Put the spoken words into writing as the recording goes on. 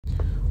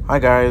Hi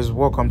guys,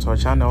 welcome to our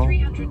channel.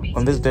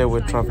 On this day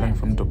we're traveling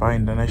from Dubai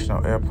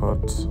International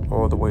Airport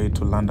all the way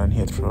to London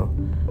Heathrow.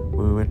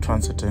 We were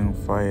transiting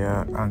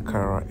via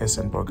Ankara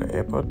Esenboga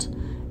Airport,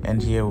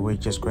 and here we're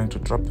just going to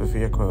drop the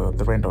vehicle,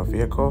 the rental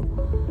vehicle.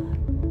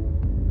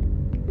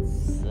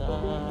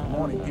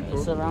 Morning, people.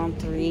 It's around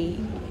 3.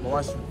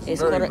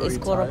 It's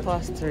quarter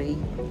past 3.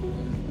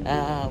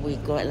 We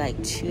got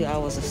like 2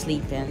 hours of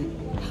sleeping.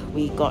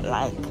 We got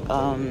like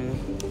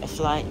a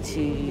flight to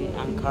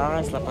Ankara.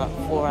 It's like about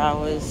 4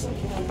 hours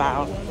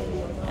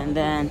and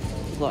then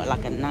we got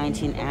like a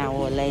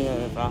 19-hour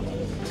layover,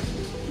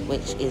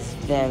 which is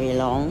very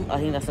long. I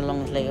think that's the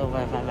longest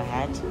layover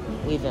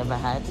we've ever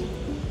had.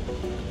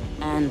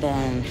 And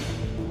then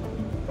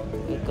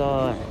we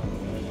got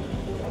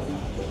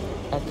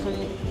a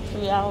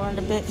 3-hour and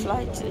a bit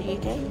flight to the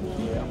UK.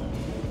 Yeah.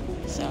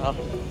 So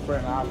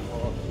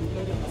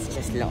it's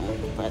just long,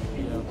 but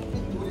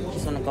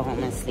just want to go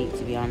home and sleep,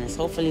 to be honest.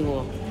 Hopefully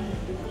we'll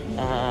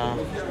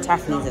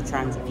Taf needs a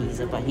transit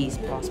visa, but his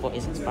passport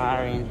is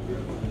expiring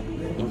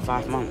in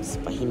 5 months,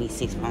 but he needs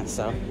 6 months,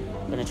 so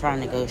I'm going to try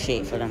and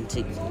negotiate for them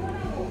to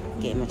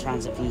get him a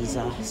transit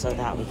visa so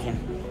that we can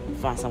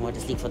find somewhere to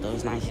sleep for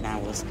those 19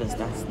 hours, because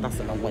that's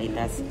a long wait.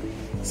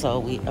 So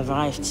we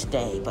arrived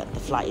today, but the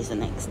flight is the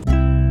next.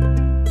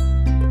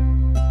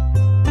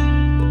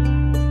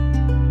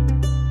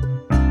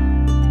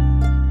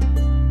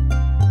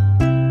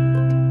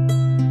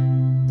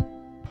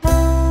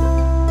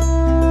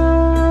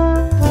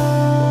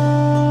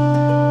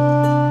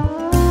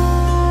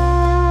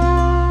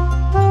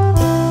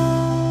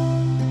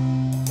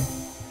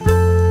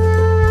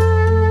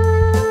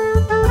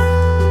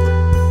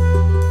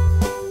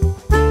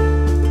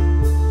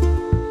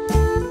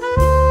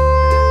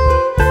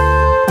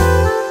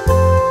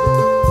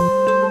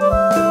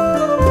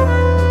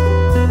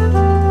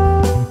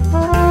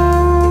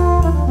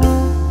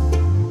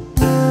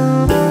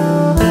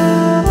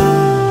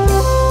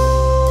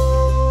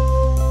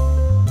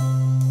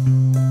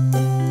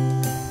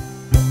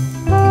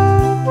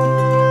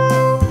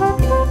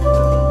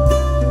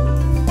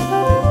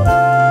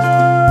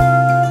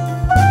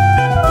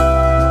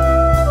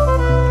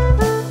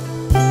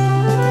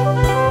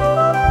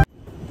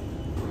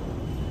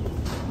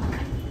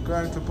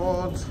 Going to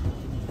board.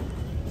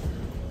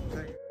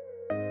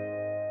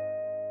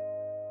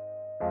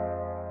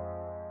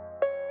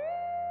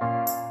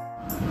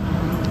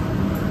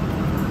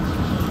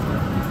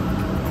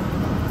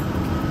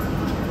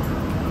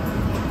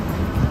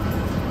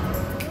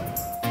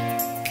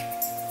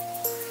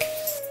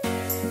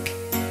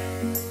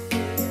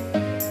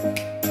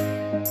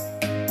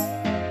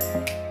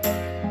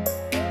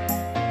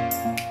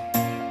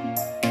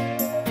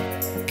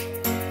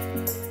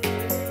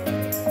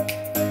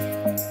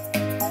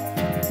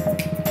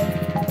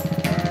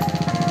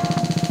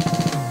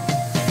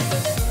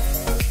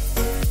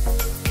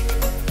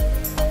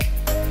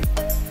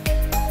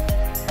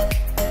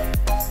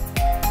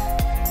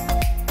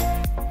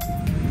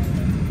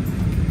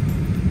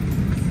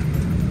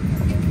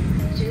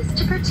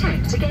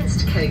 Protect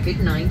against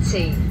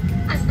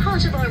COVID-19 as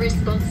part of our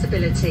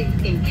responsibility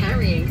in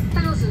carrying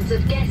thousands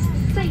of guests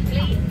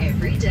safely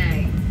every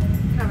day.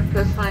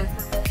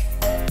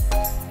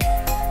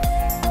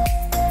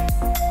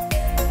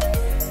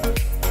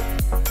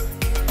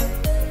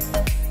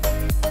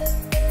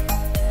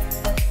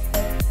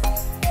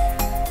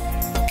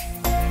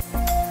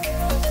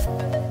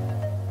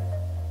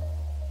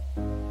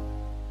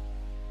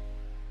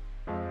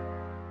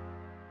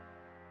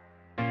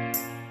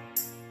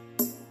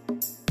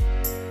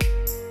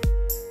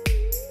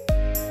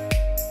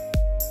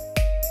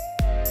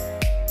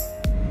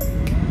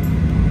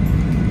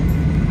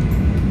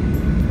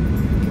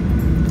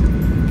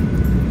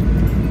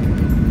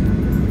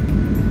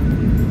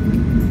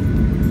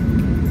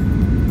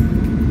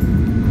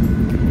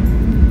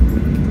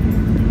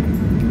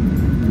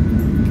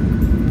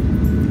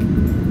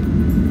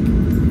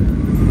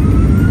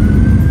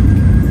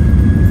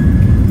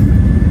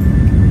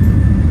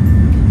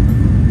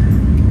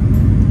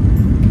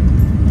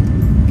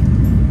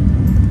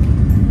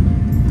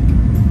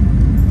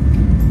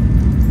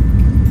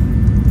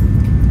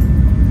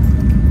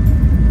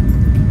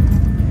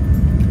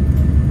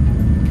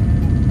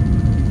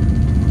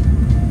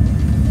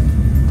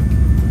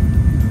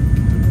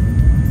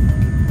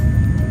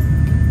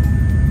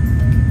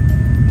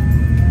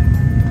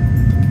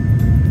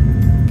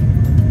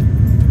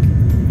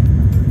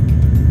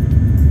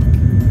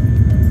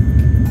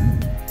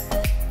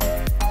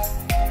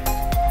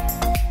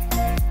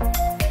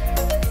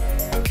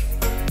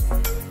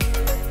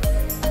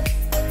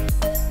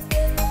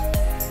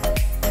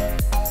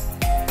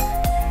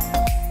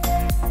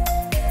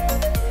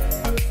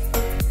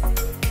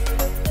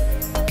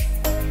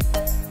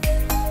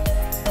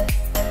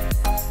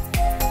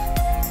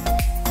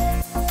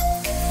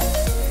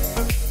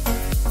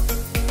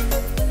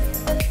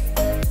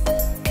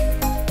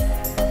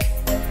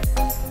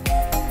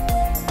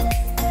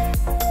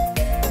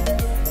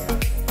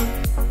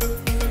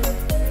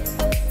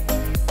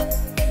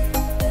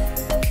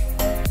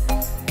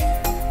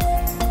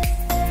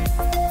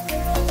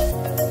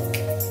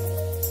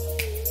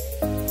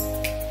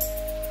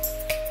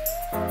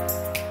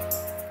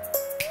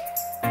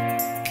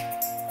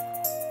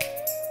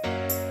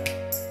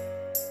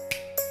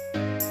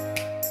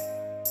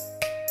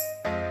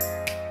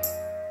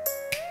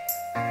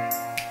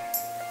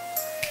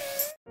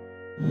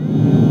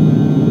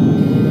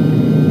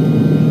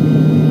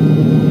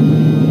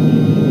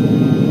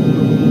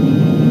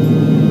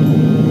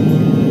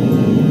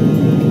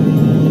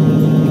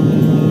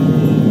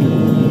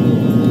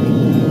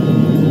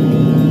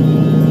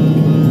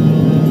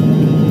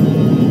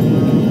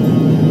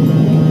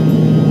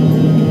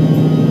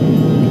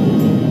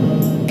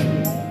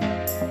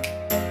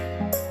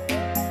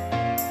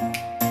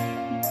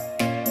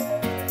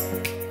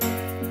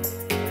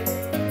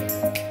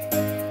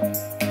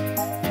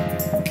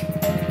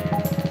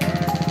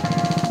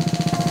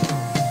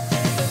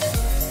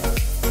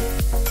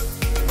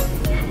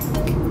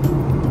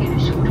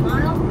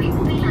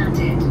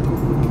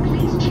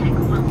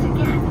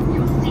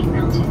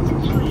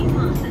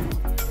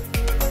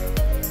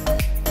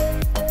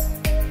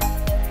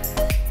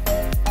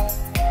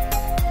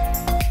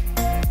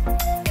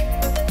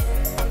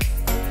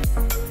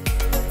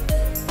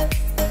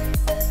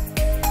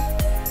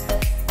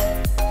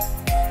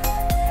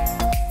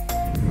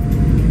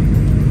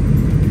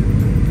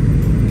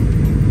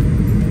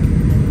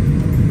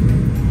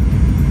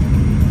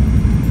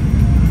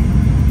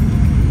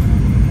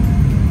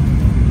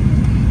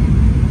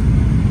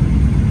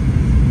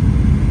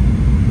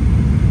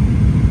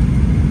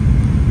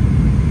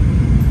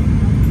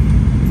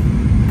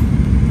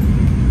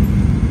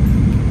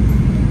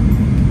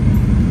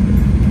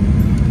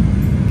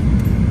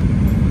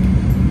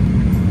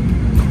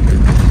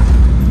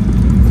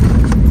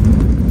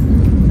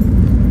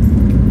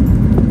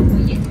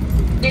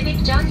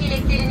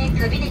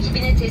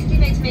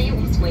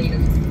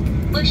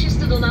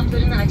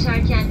 dolaplarını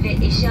açarken ve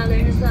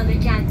eşyalarınızı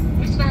alırken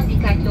lütfen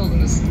dikkatli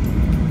olunuz.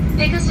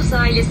 Pegasus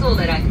ailesi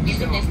olarak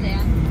bizimle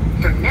seyahat.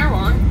 From now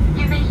on,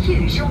 you may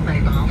use your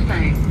mobile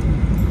phone.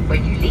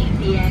 When you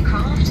leave the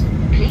aircraft,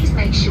 please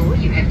make sure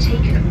you have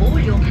taken all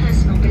your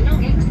personal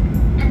belongings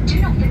and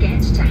do not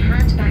forget to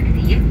hand back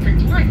the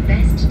infant life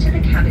vest to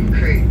the cabin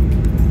crew.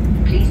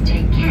 Please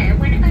take care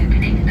when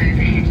opening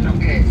overhead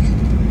lockers.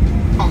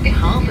 On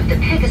behalf of the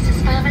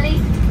Pegasus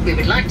family, we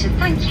would like to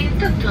thank you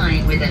for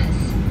flying with us.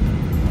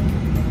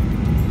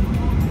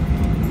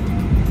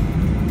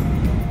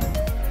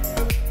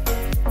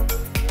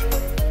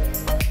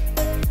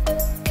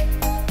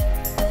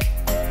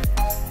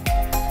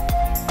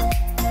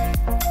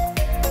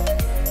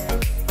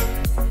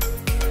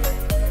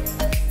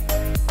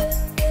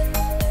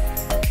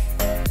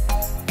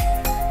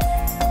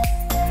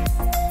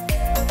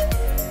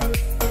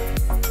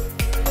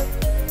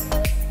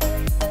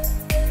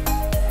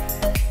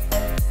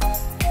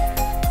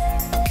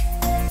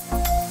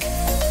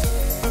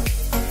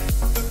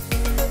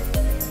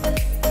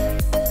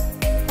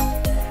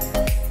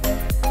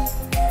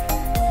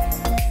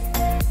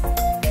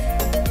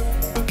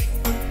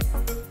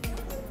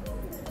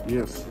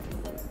 Yes.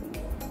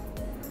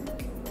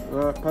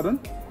 Pardon?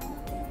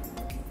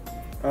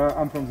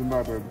 I'm from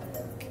Zimbabwe.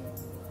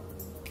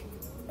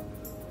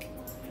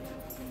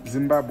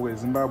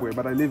 Zimbabwe,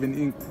 but I live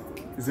in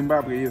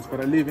Zimbabwe, yes,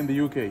 but I live in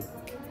the UK.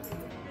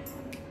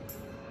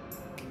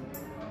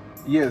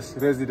 Yes,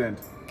 resident.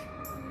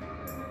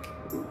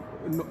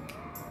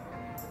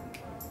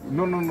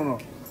 No.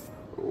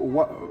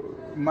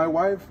 My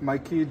wife, my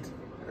kid,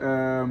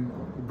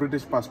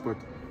 British passport.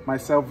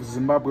 Myself,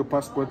 Zimbabwe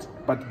passport,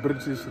 but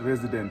British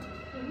resident.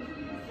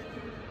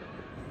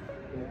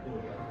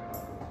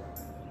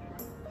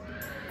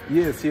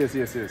 Yes.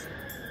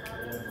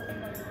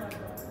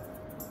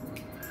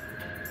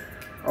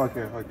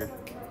 Okay.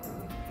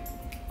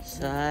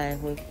 So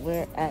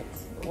we're at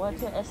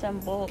what's it,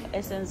 SN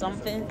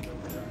something,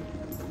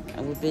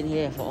 and we've been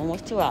here for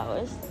almost 2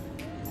 hours.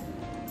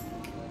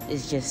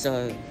 It's just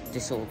so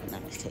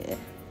disorganized here.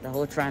 The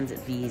whole transit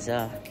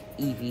visa,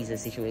 e-visa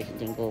situation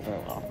didn't go very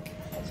well.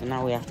 So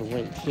now we have to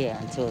wait here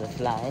until the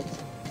flight.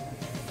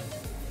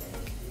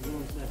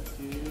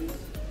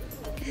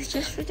 It's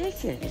just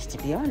ridiculous, to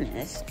be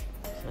honest.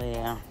 So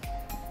yeah,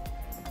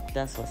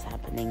 that's what's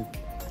happening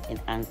in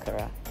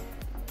Ankara.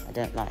 I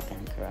don't like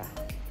Ankara.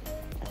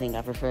 I think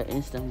I prefer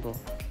Istanbul.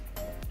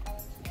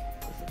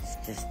 It's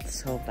just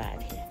so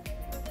bad here.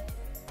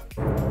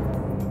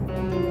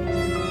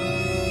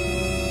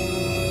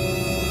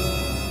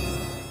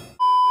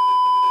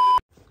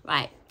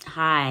 Right,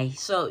 hi.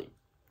 So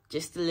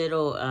just a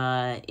little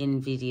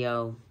in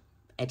video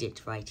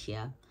edit right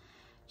here.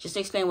 Just to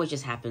explain what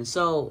just happened.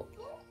 So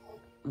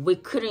we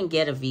couldn't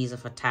get a visa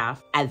for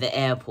TAF at the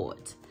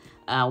airport.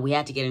 We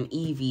had to get an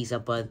e-visa,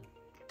 but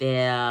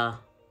their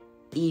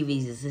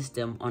e-visa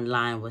system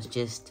online was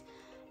just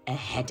a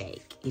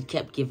headache. It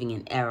kept giving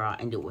an error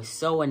and it was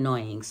so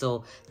annoying.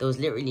 So there was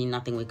literally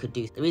nothing we could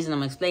do. The reason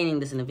I'm explaining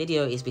this in the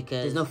video is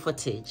because there's no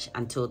footage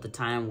until the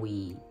time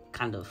we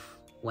kind of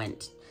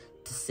went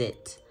to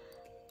sit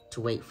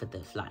to wait for the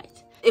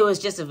flight. It was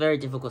just a very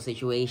difficult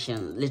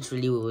situation.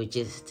 Literally, we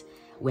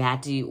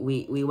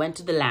went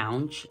to the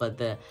lounge, but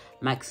the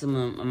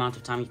maximum amount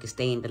of time you could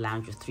stay in the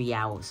lounge was 3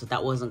 hours. So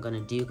that wasn't going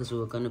to do because we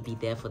were going to be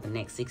there for the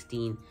next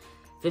 15,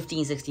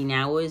 16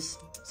 hours,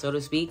 so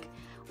to speak.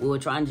 We were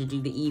trying to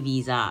do the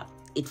e-visa.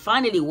 It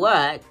finally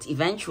worked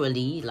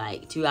eventually,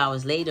 like 2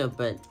 hours later,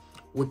 but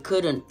we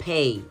couldn't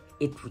pay.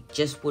 It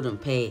just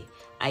wouldn't pay.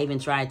 I even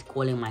tried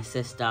calling my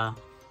sister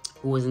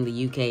who was in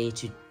the UK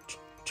to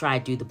try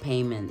to do the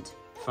payment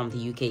from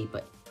the UK,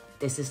 but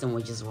the system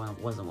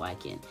wasn't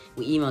working.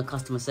 We emailed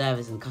customer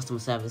service and customer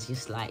service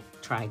just like,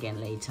 try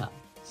again later.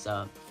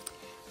 So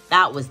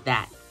that was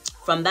that.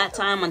 From that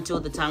time until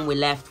the time we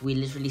left, we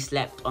literally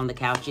slept on the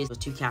couches. There were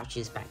 2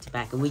 couches back to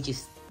back, and we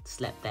just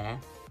slept there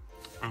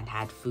and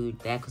had food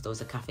there because there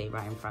was a cafe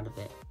right in front of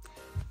it.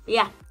 But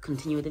yeah,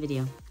 continue with the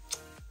video.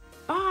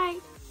 Bye.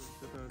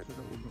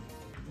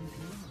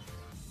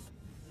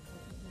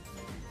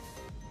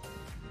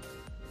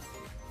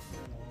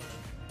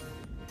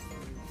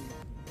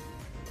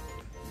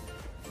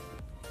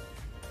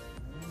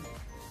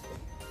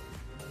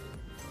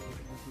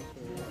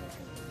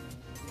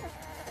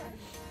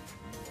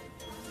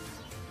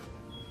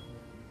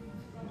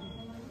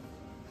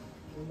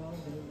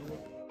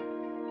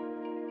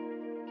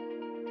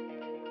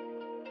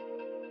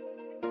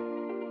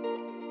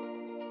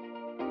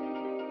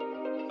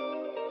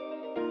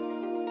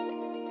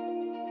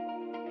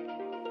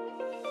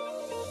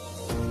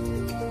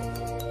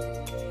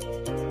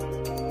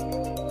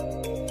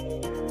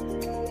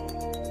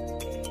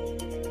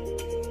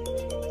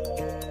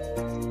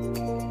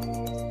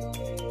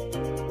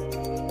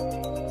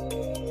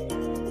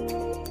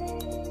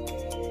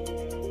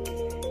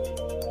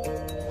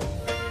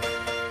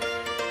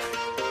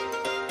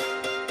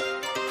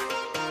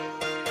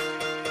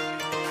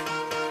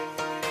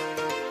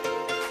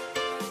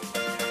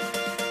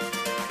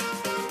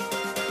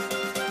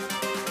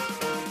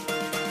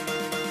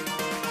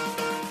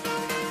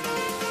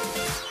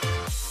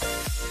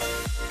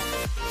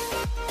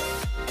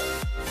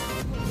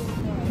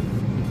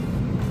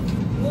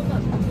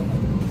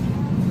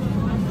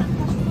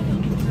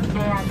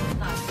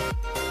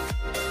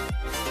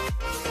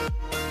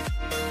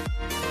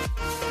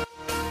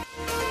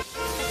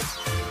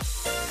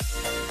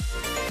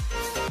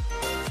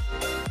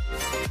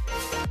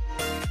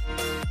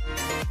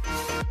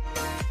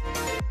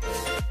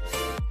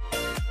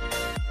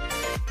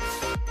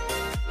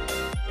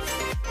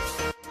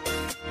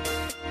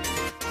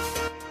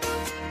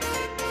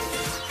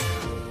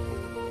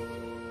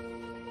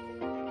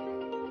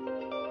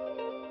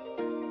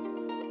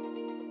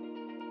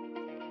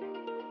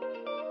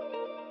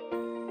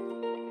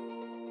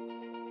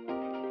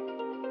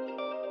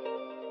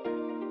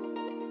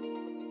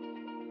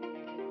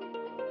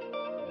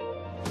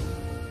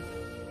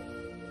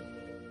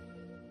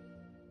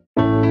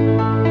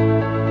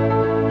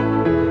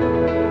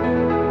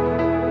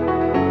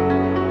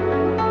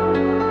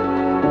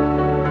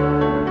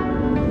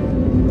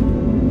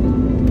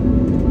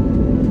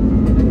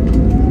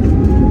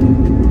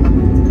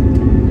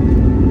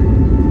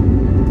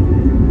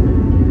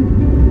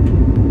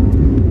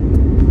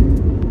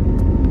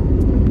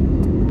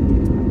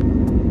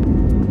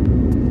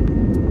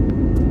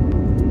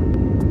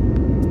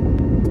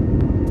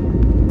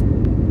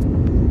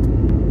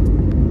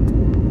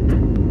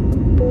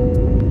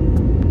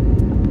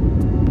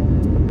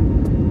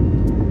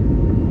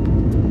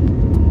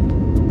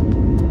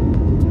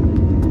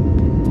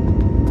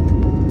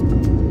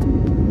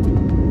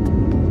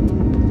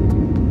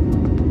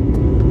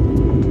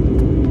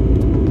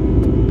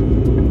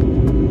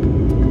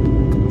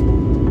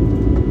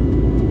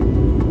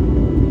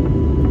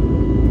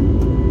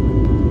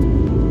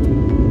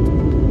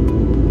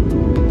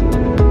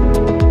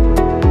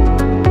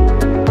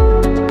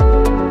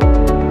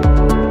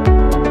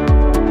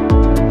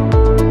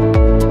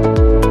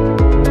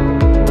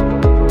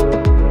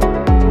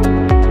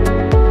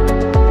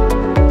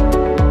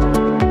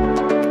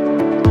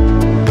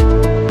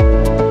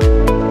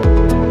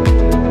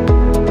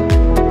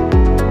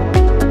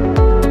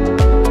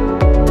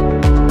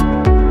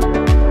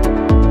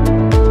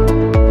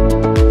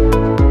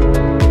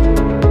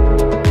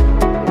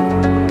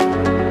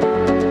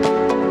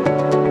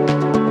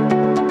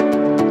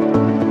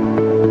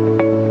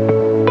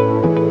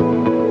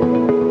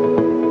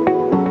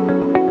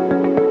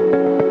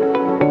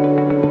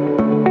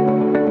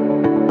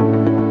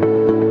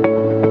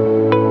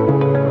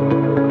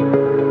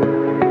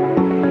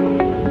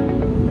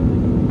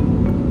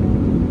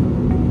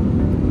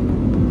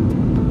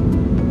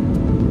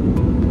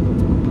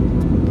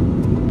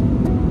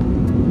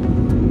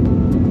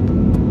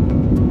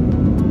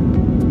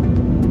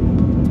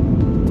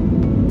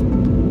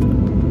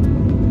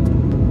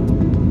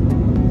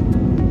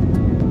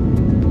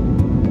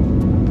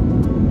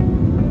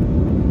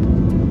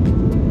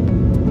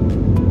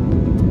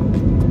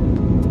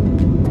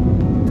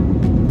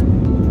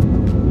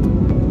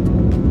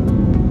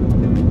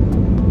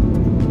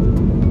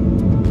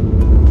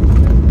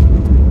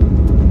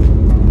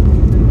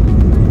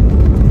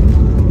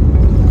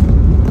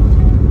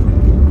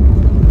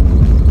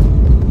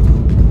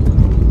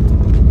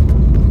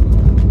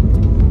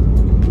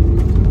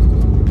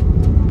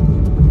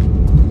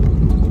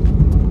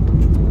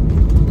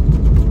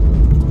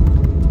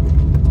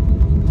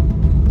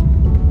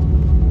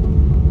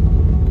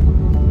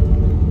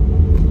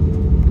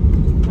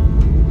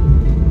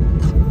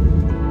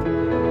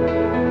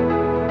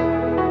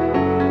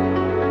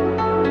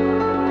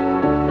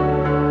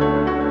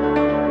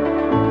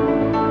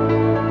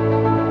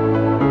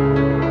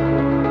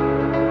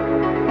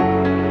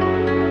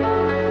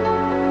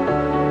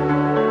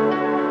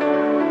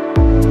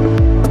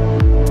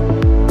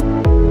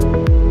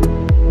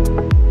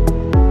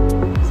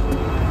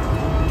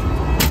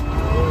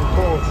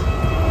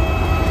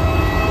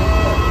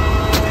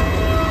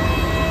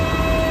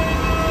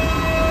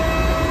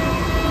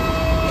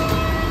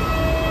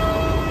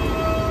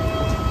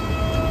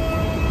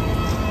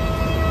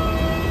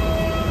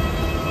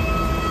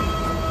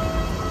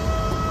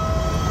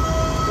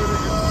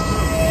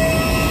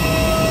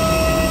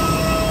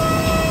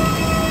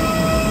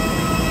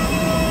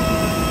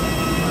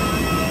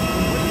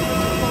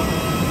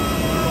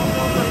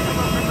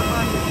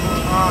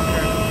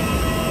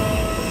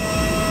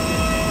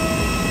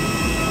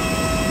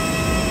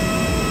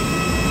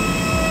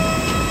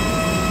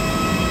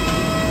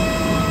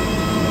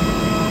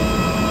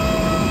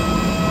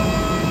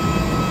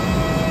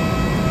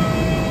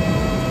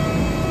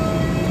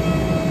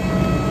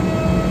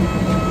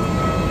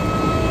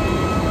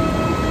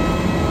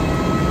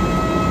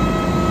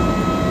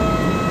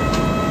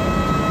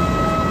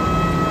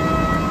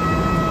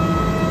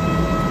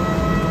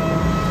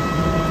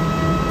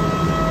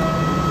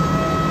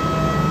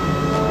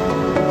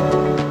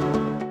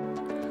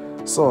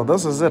 So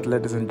this is it,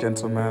 ladies and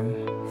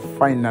gentlemen.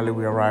 Finally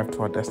we arrived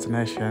to our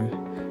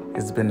destination.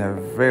 It's been a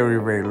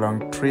very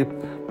long trip,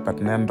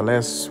 but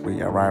nonetheless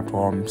we arrived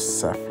home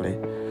safely.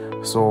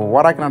 So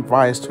what I can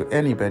advise to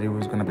anybody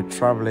who's going to be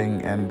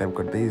traveling and they've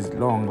got these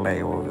long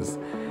layovers,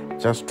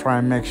 just try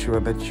and make sure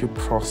that you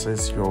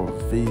process your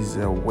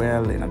visa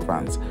well in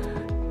advance,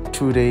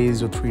 2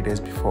 days or 3 days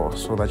before,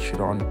 so that you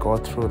don't go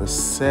through the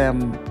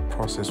same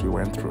process we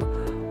went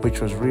through,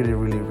 which was really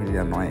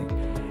annoying.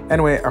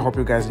 Anyway, I hope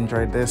you guys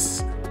enjoyed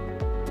this.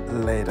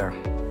 Later.